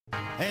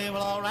Hey,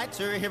 well, all right,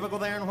 sir. Here we go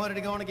there, and what are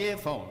you going to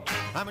give for?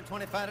 I'm at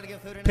 25 to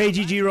give 30.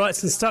 PGG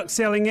Rights and stock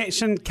selling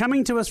action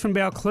coming to us from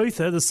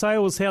Balclutha. The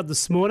sale was held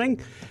this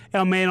morning.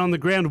 Our man on the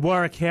ground,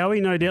 Warwick,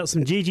 Howie, no doubt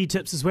some GG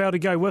tips as well to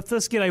go with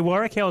this. G'day,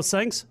 Warwick. How are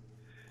things?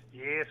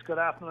 Yes, good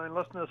afternoon,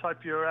 listeners.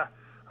 Hope you're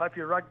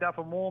rugged up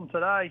and warm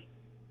today.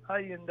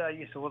 Hey, and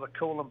yes, it was a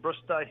cool and brisk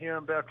day here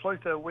in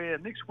Balclutha, where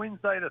next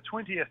Wednesday, the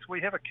 20th, we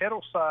have a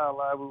cattle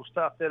sale. We'll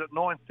start that at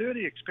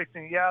 9:30,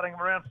 expecting a yarding of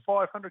around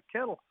 500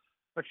 cattle.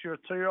 Mixture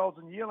of 2-year-olds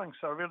and yearlings,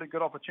 so a really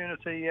good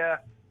opportunity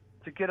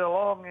to get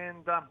along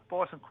and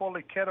buy some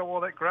quality cattle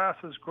while that grass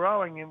is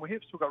growing. And we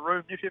have still got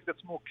room. If you've got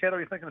some more cattle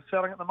you're thinking of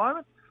selling at the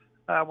moment,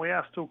 we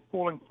are still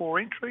calling for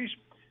entries.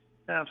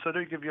 So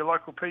do give your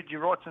local PG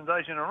Rights and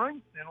agent a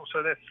ring. And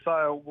also that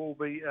sale will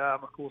be,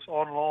 of course,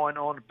 online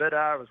on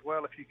Bidar as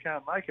well if you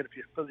can't make it, if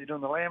you're busy doing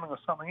the lambing or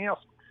something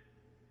else.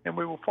 And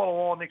we will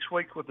follow on next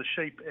week with the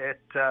sheep at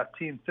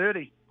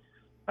 10:30.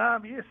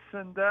 Yes,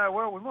 and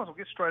well, we might as well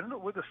get straight into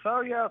it with the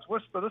sale yards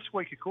whisper this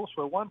week. Of course,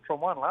 we're 1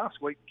 from 1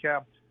 last week.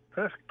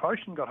 Perfect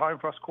Potion got home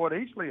for us quite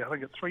easily. I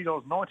think at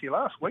 $3.90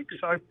 last week.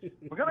 So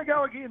we're going to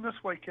go again this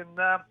week. And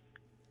the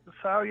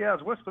sale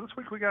yards whisper this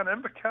week, we're going to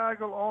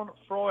Invercargill on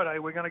Friday.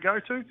 We're going to go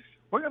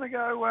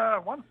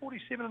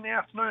 1:47 in the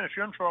afternoon. If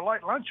you're in for a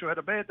late lunch or had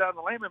a bad day on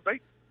the lambing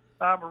beat.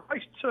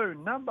 Race 2,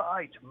 number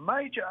 8,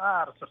 Major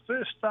Art. It's the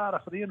first starter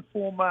for the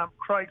informed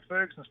Craig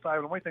Ferguson stable,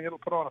 and we think it'll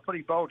put on a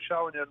pretty bold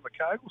showing out of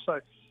Invercargill. So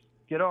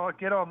get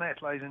on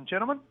that, ladies and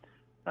gentlemen.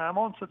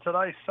 On to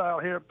today's sale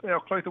here at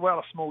Balclutha. Well,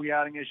 a small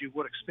yarding as you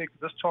would expect at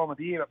this time of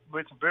the year, but we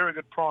had some very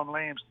good prime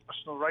lambs.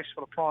 National race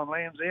for the prime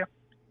lambs there.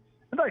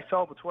 And they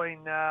sold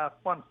between $140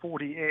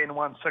 and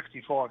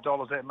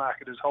 $165. That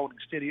market is holding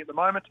steady at the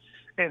moment.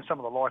 And some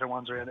of the lighter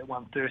ones around at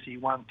 $130,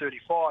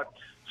 $135.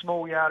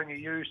 Small yarding are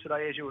used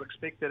today, as you would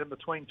expect, that in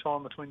between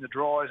time between the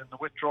dries and the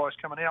wet dries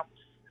coming out.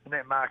 And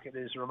that market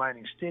is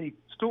remaining steady.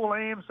 Store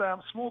lambs,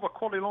 small but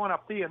quality line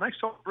up there. And they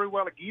sold very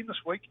well again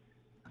this week.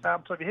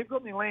 So if you have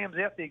got any lambs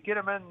out there, get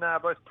them in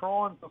both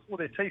prime before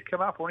their teeth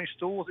come up, or any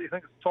stores that you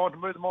think it's time to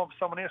move them on for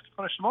someone else to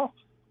finish them off.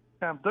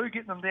 Do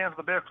get them down to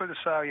the Balclutha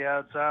sale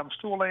yards.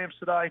 Store lambs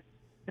today,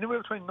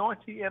 anywhere between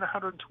 $90 and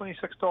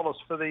 $126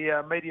 for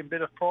the medium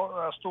better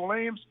store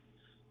lambs.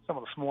 Some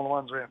of the smaller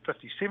ones around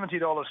 $50,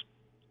 $70.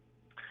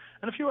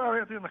 And if you are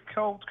out there in the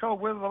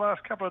cold weather the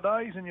last couple of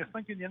days and you're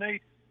thinking you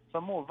need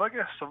some more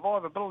vigour,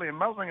 survivability and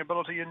mothering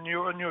ability in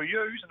your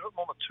ewes and a bit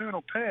more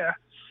maternal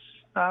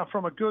power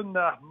from a good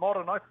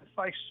modern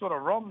open-faced sort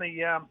of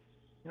Romney,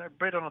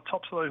 bred on the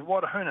tops of those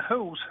Waitāhuna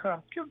hills,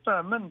 give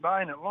Min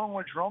Bain at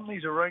Longridge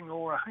Romneys a ring,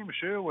 or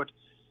Hamish Irwood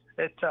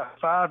at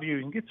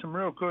Farview, and get some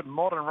real good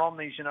modern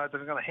Romneys, that are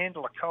going to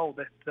handle a cold,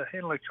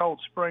 handle the cold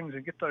springs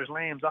and get those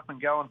lambs up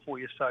and going for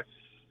you. So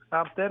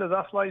that is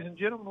us, ladies and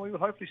gentlemen. We will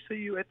hopefully see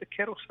you at the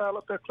cattle sale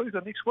at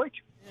Balclutha next week.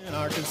 In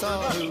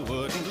Arkansas, who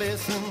wouldn't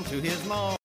listen to his mom?